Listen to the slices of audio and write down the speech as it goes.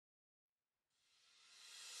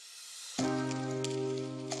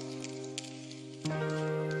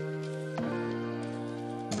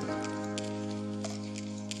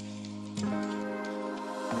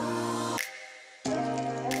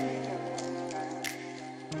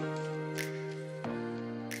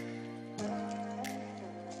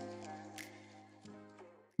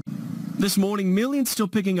This morning, millions still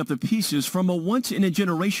picking up the pieces from a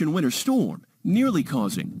once-in-a-generation winter storm, nearly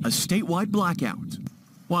causing a statewide blackout.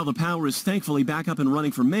 While the power is thankfully back up and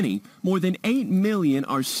running for many, more than 8 million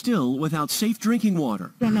are still without safe drinking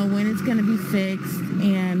water. We don't know when it's going to be fixed,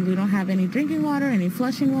 and we don't have any drinking water, any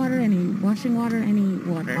flushing water, any washing water, any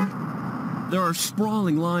water. There are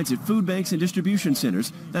sprawling lines at food banks and distribution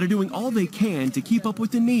centers that are doing all they can to keep up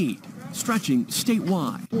with the need, stretching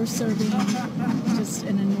statewide. We're serving just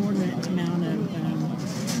an inordinate amount of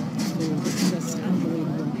food. It's just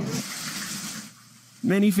unbelievable.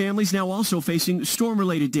 Many families now also facing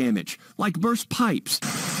storm-related damage, like burst pipes.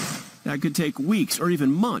 That could take weeks or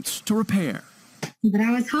even months to repair. But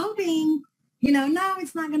I was hoping, no,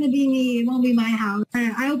 it's not going to be me. It won't be my house.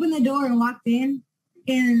 I opened the door and walked in,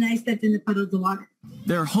 and I stepped in the puddles of water.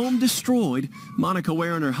 Their home destroyed, Monica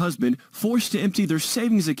Ware and her husband forced to empty their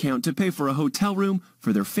savings account to pay for a hotel room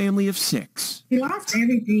for their family of 6. We lost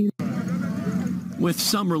everything. With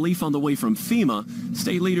some relief on the way from FEMA,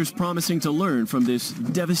 state leaders promising to learn from this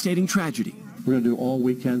devastating tragedy. We're going to do all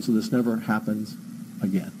we can so this never happens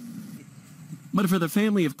again. But for the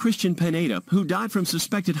family of Christian Pineda, who died from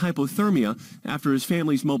suspected hypothermia after his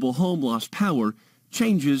family's mobile home lost power,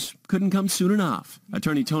 changes couldn't come soon enough.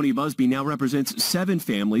 Attorney Tony Busby now represents 7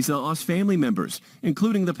 families that lost family members,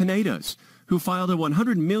 including the Pinedas, who filed a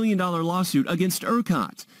 $100 million lawsuit against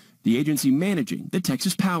ERCOT, the agency managing the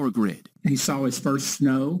Texas power grid. He saw his first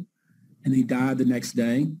snow, and he died the next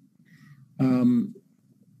day.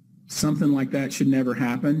 Something like that should never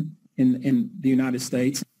happen in the United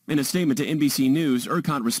States. In a statement to NBC News,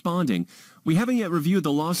 ERCOT responding, "We haven't yet reviewed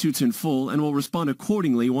the lawsuits in full and will respond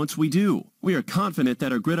accordingly once we do. We are confident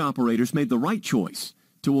that our grid operators made the right choice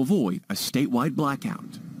to avoid a statewide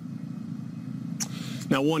blackout."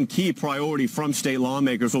 Now, one key priority from state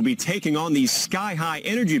lawmakers will be taking on these sky-high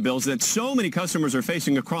energy bills that so many customers are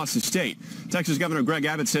facing across the state. Texas Governor Greg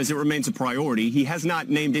Abbott says it remains a priority. He has not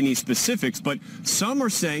named any specifics, but some are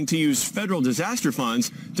saying to use federal disaster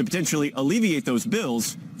funds to potentially alleviate those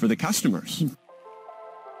bills for the customers.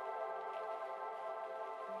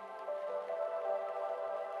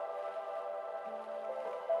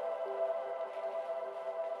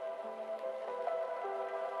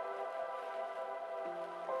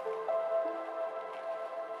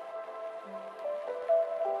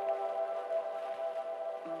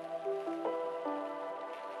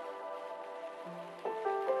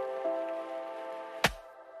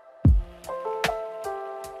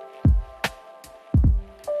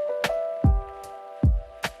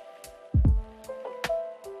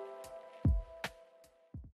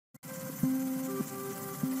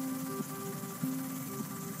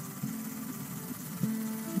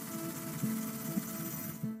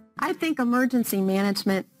 I think emergency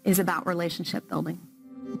management is about relationship building.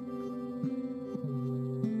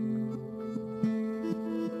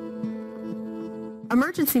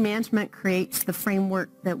 Emergency management creates the framework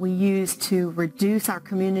that we use to reduce our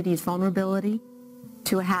community's vulnerability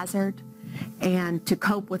to a hazard and to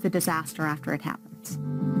cope with a disaster after it happens.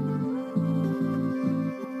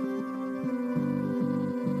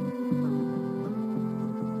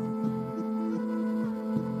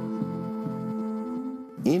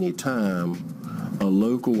 Anytime a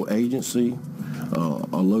local agency,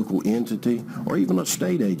 a local entity, or even a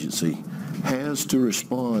state agency has to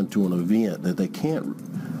respond to an event that they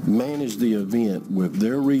can't manage the event with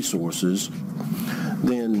their resources,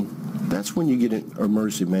 then that's when you get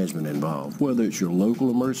emergency management involved, whether it's your local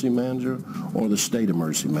emergency manager or the state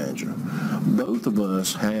emergency manager. Both of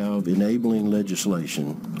us have enabling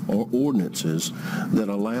legislation or ordinances that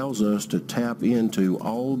allows us to tap into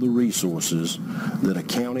all the resources that a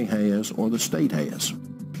county has or the state has.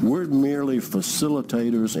 We're merely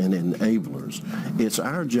facilitators and enablers. It's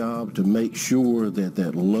our job to make sure that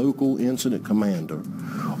that local incident commander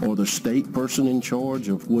or the state person in charge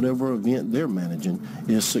of whatever event they're managing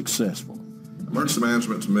is successful. Emergency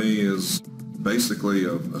management to me is basically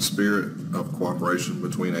a spirit of cooperation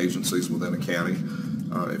between agencies within a county.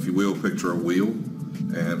 If you will, picture a wheel,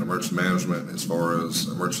 and emergency management as far as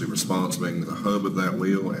emergency response being the hub of that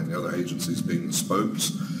wheel and the other agencies being the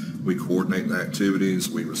spokes. We coordinate the activities,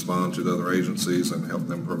 we respond to the other agencies and help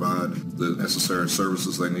them provide the necessary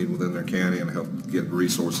services they need within their county and help get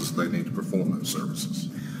resources they need to perform those services.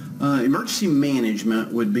 Emergency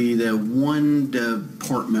management would be the one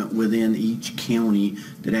department within each county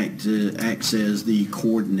that acts as the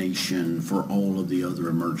coordination for all of the other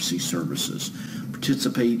emergency services.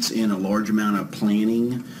 Participates in a large amount of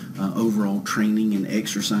planning, overall training and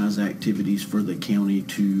exercise activities for the county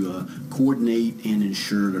to coordinate and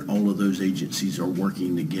ensure that all of those agencies are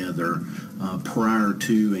working together prior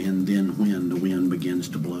to and then when the wind begins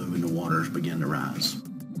to blow and the waters begin to rise.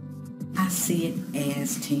 I see it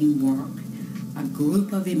as teamwork, a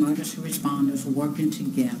group of emergency responders working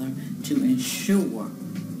together to ensure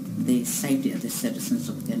the safety of the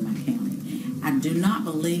citizens within my county. I do not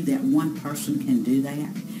believe that one person can do that.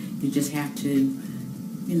 You just have to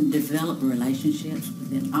develop relationships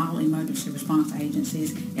within all emergency response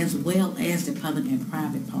agencies, as well as the public and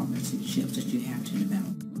private partnerships that you have to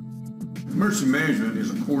develop. Emergency management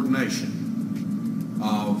is a coordination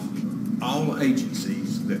of all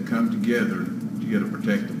agencies that come together to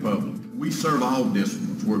protect the public. We serve all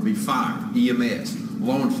disciplines, whether it be fire, EMS,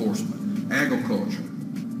 law enforcement, agriculture,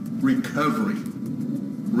 recovery,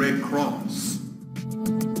 Red Cross.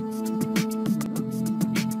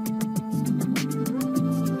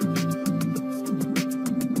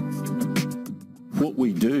 What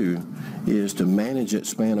we do is to manage that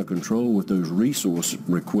span of control with those resource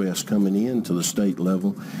requests coming in to the state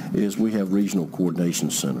level is we have regional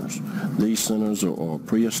coordination centers. These centers are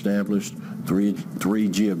pre-established, three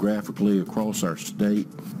geographically across our state.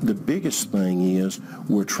 The biggest thing is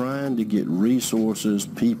we're trying to get resources,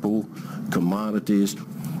 people, commodities,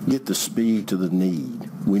 get the speed to the need.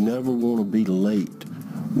 We never want to be late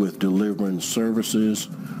with delivering services,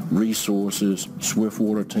 resources, swift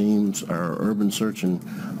water teams, our urban search and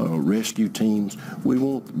rescue teams. We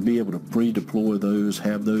won't be able to pre-deploy those,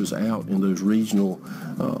 have those out in those regional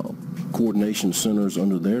coordination centers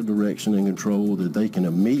under their direction and control that they can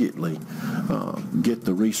immediately get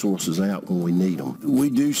the resources out when we need them. We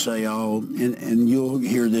do say all, and you'll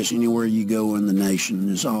hear this anywhere you go in the nation,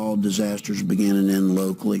 is all disasters begin and end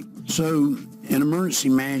locally. So in emergency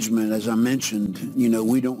management, as I mentioned,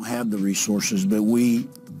 we don't have the resources, but we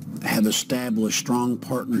have established strong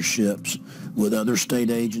partnerships with other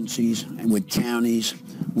state agencies, with counties,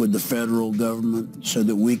 with the federal government, so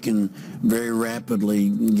that we can very rapidly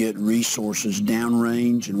get resources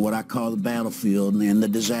downrange and what I call the battlefield and the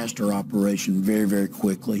disaster operation very, very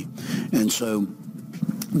quickly. And so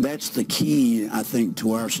that's the key, I think,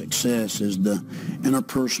 to our success, is the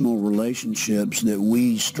interpersonal relationships that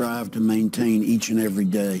we strive to maintain each and every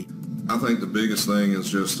day. I think the biggest thing is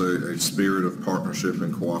just a spirit of partnership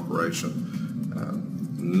and cooperation.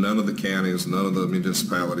 None of the counties, none of the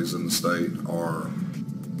municipalities in the state are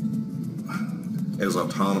as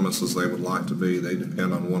autonomous as they would like to be. They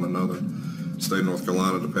depend on one another. The state of North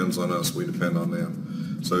Carolina depends on us. We depend on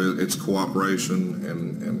them. So it's cooperation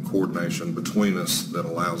and coordination between us that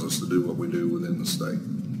allows us to do what we do within the state.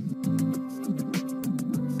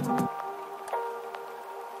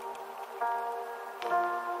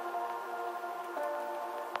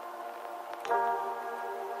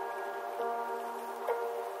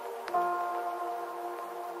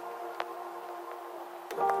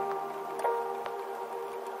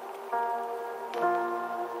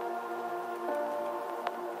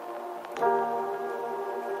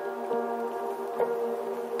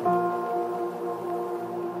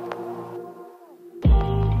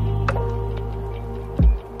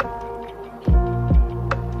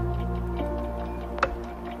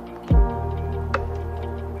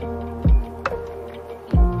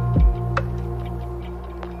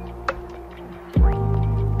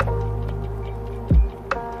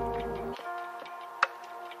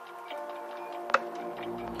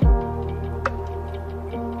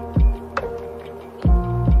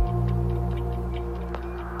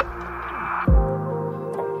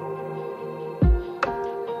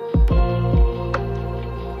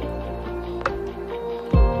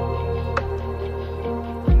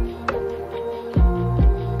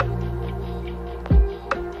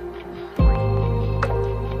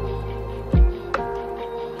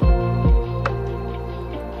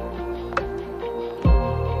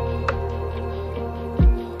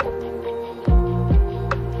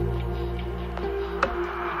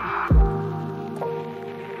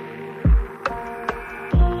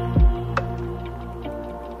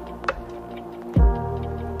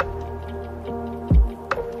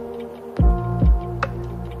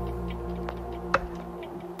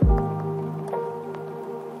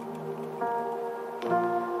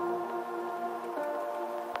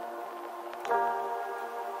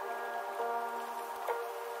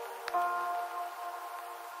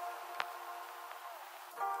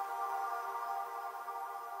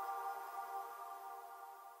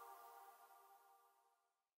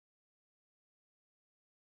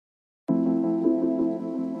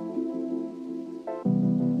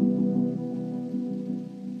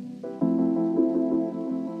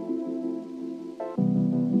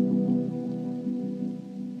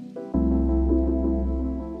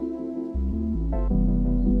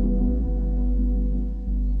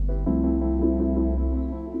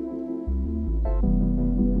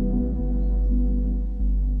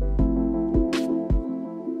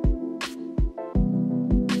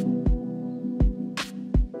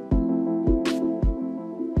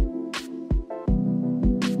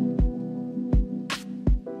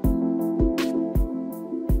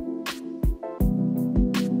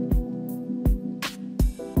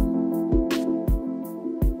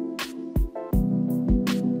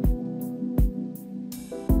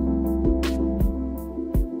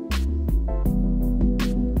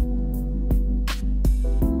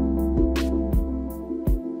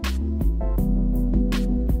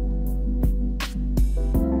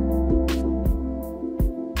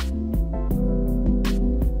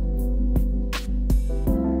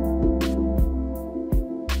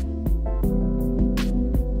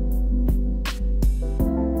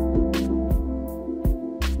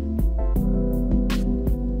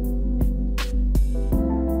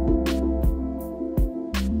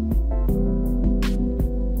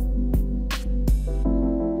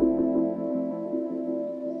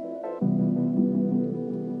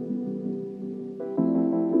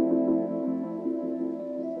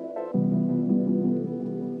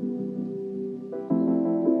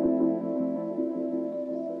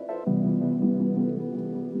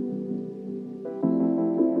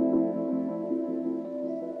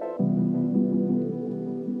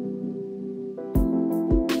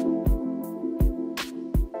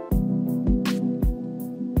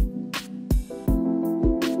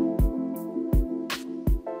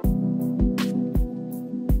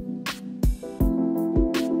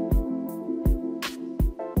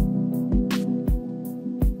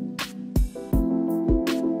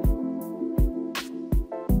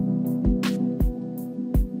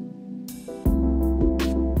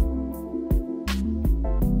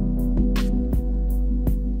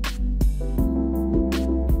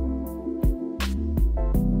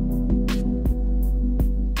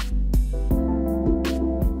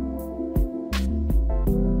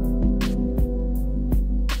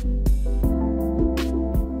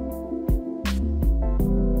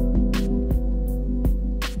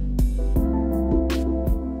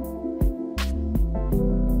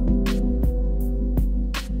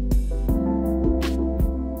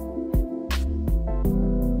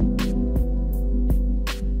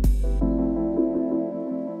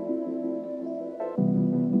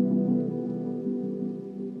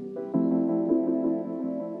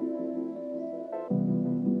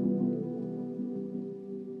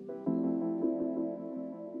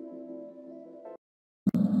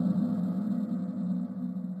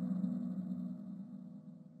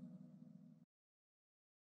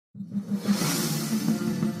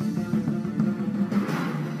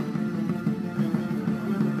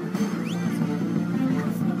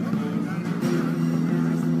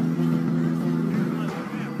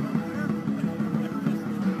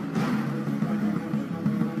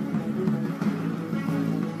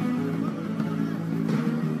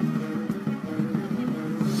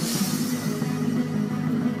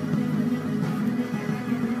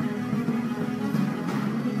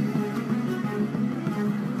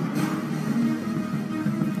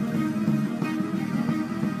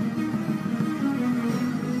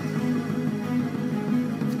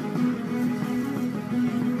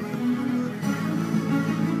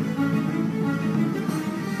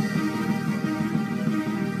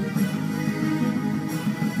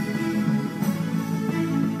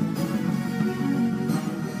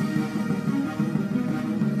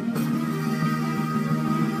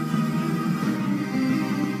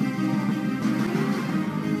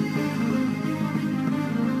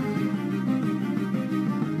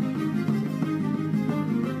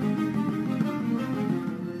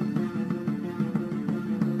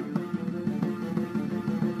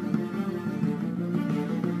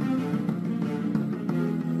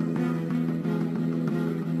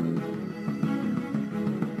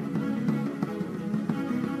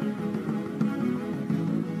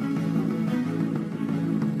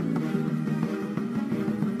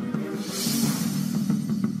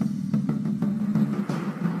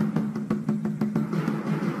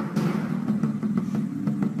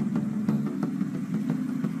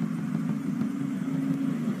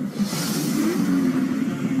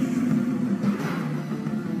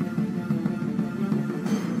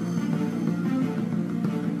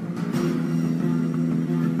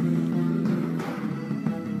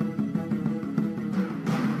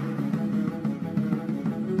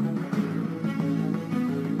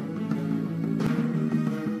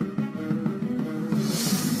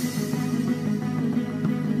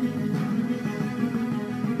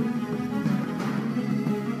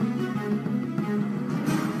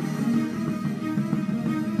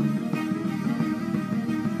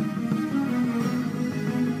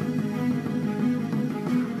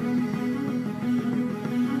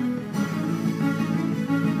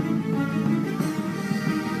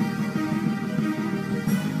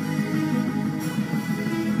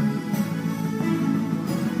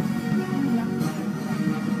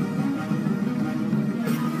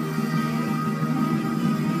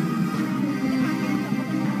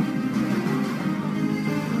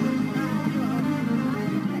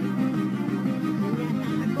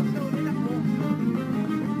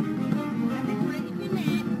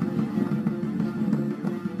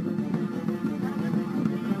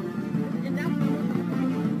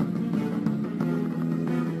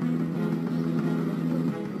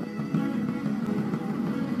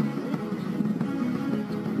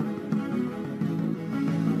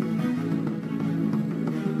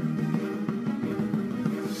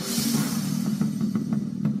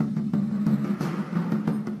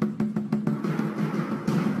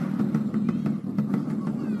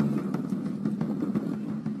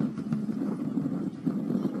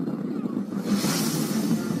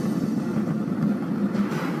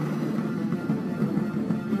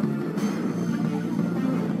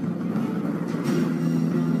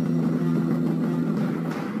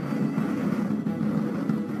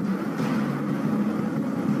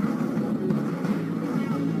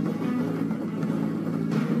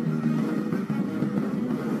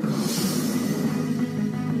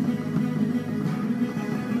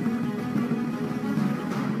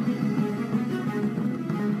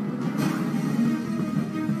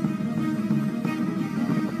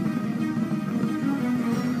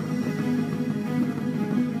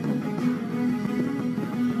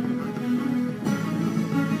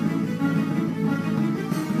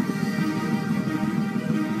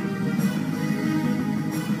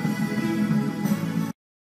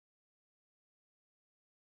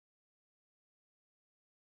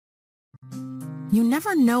 You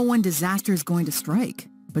never know when disaster is going to strike,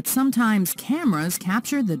 but sometimes cameras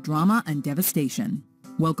capture the drama and devastation.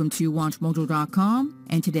 Welcome to WatchMojo.com,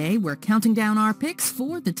 and today we're counting down our picks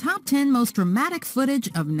for the top 10 most dramatic footage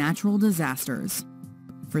of natural disasters.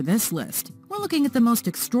 For this list, we're looking at the most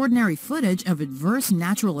extraordinary footage of adverse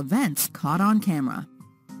natural events caught on camera.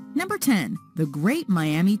 Number 10, the Great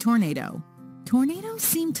Miami Tornado. Tornadoes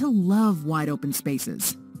seem to love wide open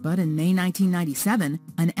spaces. But in May 1997,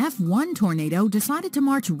 an F1 tornado decided to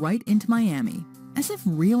march right into Miami. As if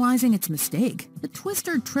realizing its mistake, the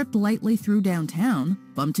twister tripped lightly through downtown,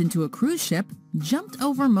 bumped into a cruise ship, jumped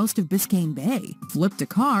over most of Biscayne Bay, flipped a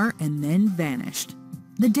car, and then vanished.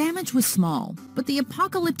 The damage was small, but the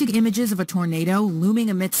apocalyptic images of a tornado looming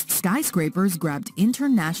amidst skyscrapers grabbed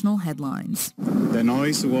international headlines. The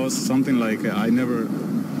noise was something like I never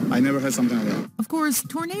had something like that. Of course,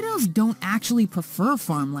 tornadoes don't actually prefer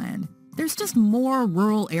farmland. There's just more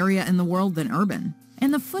rural area in the world than urban.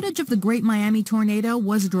 And the footage of the Great Miami Tornado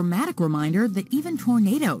was a dramatic reminder that even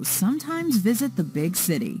tornadoes sometimes visit the big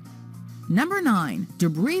city. Number 9,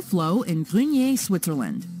 debris flow in Grenier,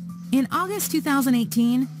 Switzerland. In August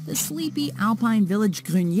 2018, the sleepy alpine village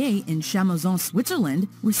Grenier in Chamazon, Switzerland,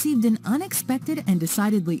 received an unexpected and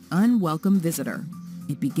decidedly unwelcome visitor.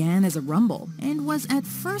 It began as a rumble and was at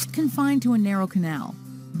first confined to a narrow canal.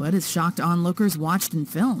 But as shocked onlookers watched and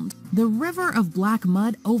filmed, the river of black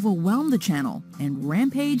mud overwhelmed the channel and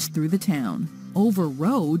rampaged through the town, over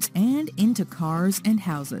roads and into cars and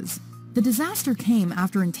houses. The disaster came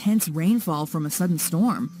after intense rainfall from a sudden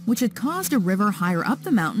storm, which had caused a river higher up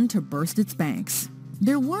the mountain to burst its banks.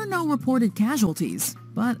 There were no reported casualties,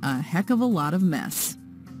 but a heck of a lot of mess.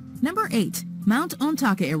 Number 8, Mount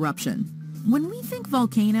Ontake eruption. When we think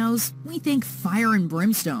volcanoes, we think fire and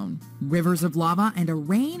brimstone, rivers of lava, and a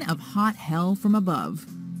rain of hot hell from above.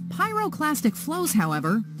 Pyroclastic flows,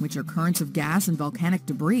 however, which are currents of gas and volcanic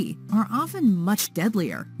debris, are often much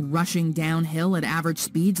deadlier, rushing downhill at average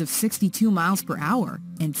speeds of 62 miles per hour,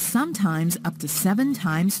 and sometimes up to 7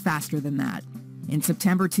 times faster than that. In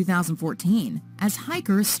September 2014, as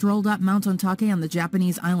hikers strolled up Mount Ontake on the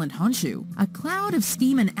Japanese island Honshu, a cloud of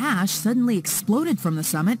steam and ash suddenly exploded from the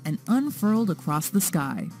summit and unfurled across the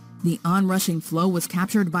sky. The onrushing flow was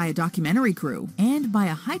captured by a documentary crew and by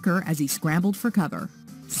a hiker as he scrambled for cover.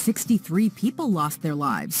 63 people lost their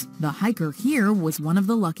lives. The hiker here was one of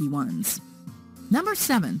the lucky ones. Number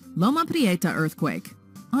 7, Loma Prieta earthquake.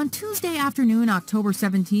 On Tuesday afternoon, October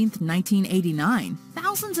 17, 1989,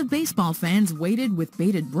 thousands of baseball fans waited with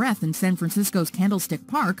bated breath in San Francisco's Candlestick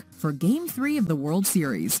Park for Game 3 of the World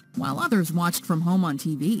Series, while others watched from home on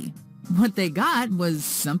TV. What they got was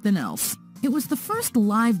something else. It was the first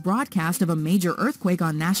live broadcast of a major earthquake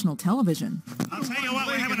on national television. I'll tell you what,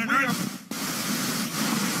 we're having an earthquake.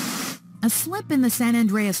 A slip in the San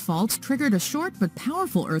Andreas Fault triggered a short but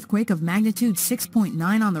powerful earthquake of magnitude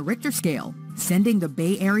 6.9 on the Richter scale, sending the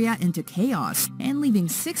Bay Area into chaos and leaving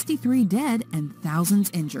 63 dead and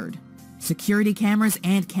thousands injured. Security cameras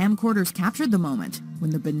and camcorders captured the moment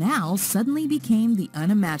when the banal suddenly became the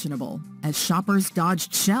unimaginable, as shoppers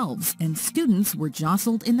dodged shelves and students were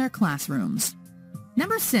jostled in their classrooms.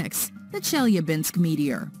 Number 6, the Chelyabinsk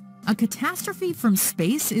meteor. A catastrophe from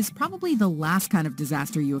space is probably the last kind of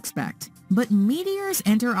disaster you expect. But meteors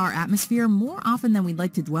enter our atmosphere more often than we'd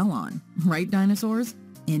like to dwell on. Right, dinosaurs?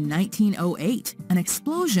 In 1908, an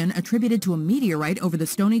explosion attributed to a meteorite over the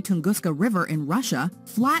Stony Tunguska River in Russia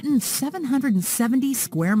flattened 770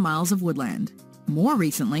 square miles of woodland. More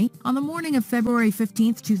recently, on the morning of February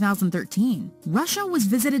 15, 2013, Russia was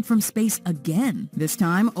visited from space again, this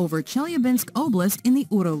time over Chelyabinsk Oblast in the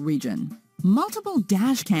Ural region. Multiple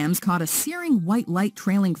dash cams caught a searing white light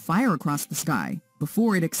trailing fire across the sky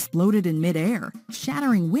before it exploded in midair,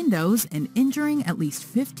 shattering windows and injuring at least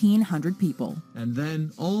 1,500 people. And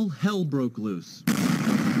then all hell broke loose.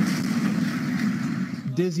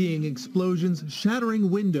 Dizzying explosions shattering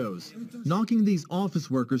windows, knocking these office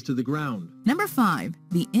workers to the ground. Number 5,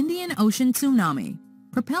 the Indian Ocean tsunami.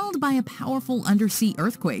 Propelled by a powerful undersea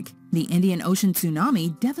earthquake, the Indian Ocean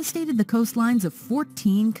tsunami devastated the coastlines of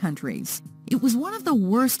 14 countries. It was one of the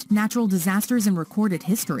worst natural disasters in recorded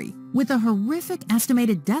history, with a horrific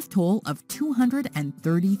estimated death toll of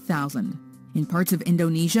 230,000. In parts of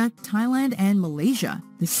Indonesia, Thailand, and Malaysia,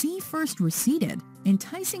 the sea first receded,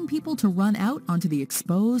 enticing people to run out onto the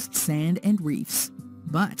exposed sand and reefs.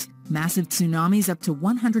 But massive tsunamis up to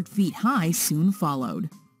 100 feet high soon followed.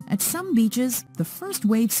 At some beaches, the first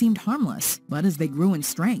wave seemed harmless, but as they grew in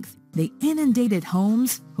strength, they inundated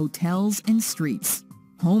homes, hotels, and streets.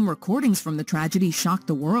 Home recordings from the tragedy shocked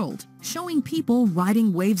the world, showing people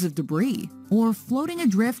riding waves of debris or floating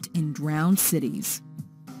adrift in drowned cities.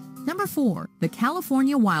 Number 4. The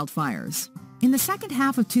California wildfires. In the second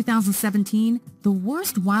half of 2017, the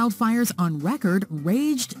worst wildfires on record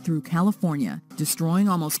raged through California, destroying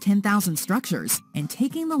almost 10,000 structures and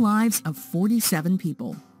taking the lives of 47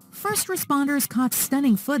 people. First responders caught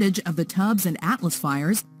stunning footage of the Tubbs and Atlas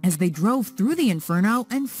fires as they drove through the inferno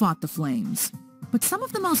and fought the flames. But some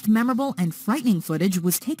of the most memorable and frightening footage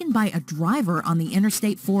was taken by a driver on the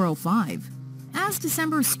Interstate 405. As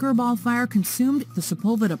December's Skirball fire consumed the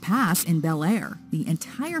Sepulveda Pass in Bel Air, the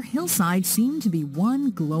entire hillside seemed to be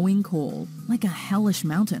one glowing coal, like a hellish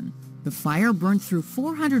mountain. The fire burned through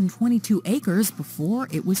 422 acres before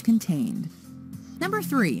it was contained. Number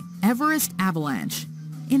 3. Everest avalanche.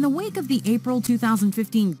 In the wake of the April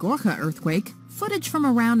 2015 Gorkha earthquake, footage from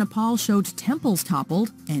around Nepal showed temples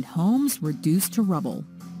toppled and homes reduced to rubble.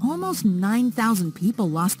 Almost 9,000 people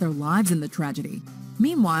lost their lives in the tragedy.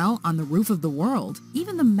 Meanwhile, on the roof of the world,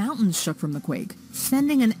 even the mountains shook from the quake,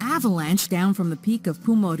 sending an avalanche down from the peak of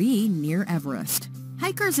Pumori near Everest.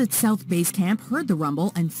 Hikers at South Base Camp heard the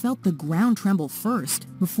rumble and felt the ground tremble first,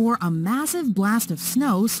 before a massive blast of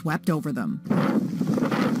snow swept over them.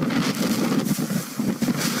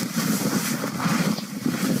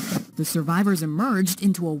 The survivors emerged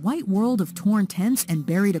into a white world of torn tents and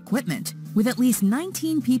buried equipment, with at least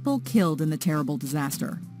 19 people killed in the terrible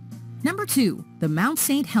disaster. Number 2. The Mount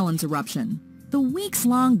St. Helens eruption. The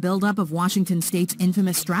weeks-long buildup of Washington State's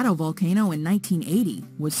infamous stratovolcano in 1980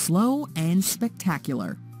 was slow and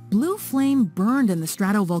spectacular. Blue flame burned in the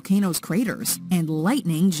stratovolcano's craters, and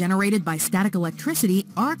lightning generated by static electricity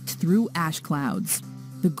arced through ash clouds.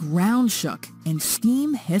 The ground shook, and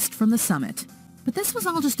steam hissed from the summit. But this was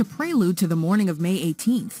all just a prelude to the morning of May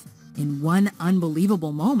 18th. In one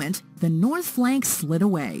unbelievable moment, the north flank slid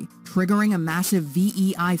away, triggering a massive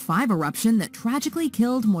VEI-5 eruption that tragically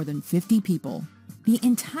killed more than 50 people. The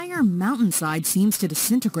entire mountainside seems to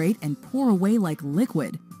disintegrate and pour away like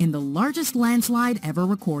liquid in the largest landslide ever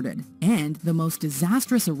recorded, and the most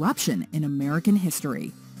disastrous eruption in American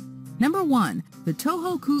history. Number 1. The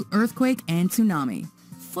Tohoku earthquake and tsunami.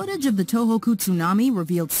 Footage of the Tohoku tsunami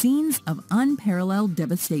revealed scenes of unparalleled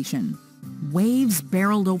devastation. Waves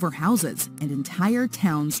barreled over houses and entire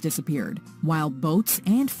towns disappeared, while boats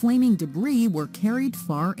and flaming debris were carried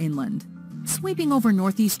far inland. Sweeping over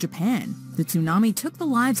northeast Japan, the tsunami took the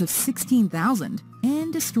lives of 16,000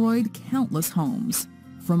 and destroyed countless homes.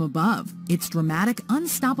 From above, its dramatic,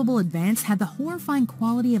 unstoppable advance had the horrifying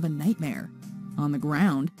quality of a nightmare. On the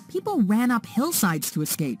ground, people ran up hillsides to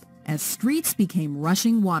escape, as streets became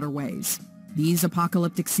rushing waterways. These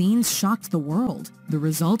apocalyptic scenes shocked the world, the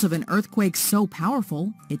result of an earthquake so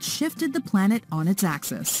powerful, it shifted the planet on its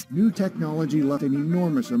axis. New technology left an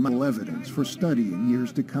enormous amount of evidence for study in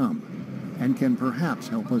years to come, and can perhaps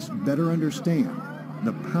help us better understand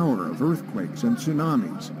the power of earthquakes and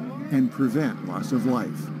tsunamis, and prevent loss of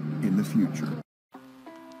life in the future.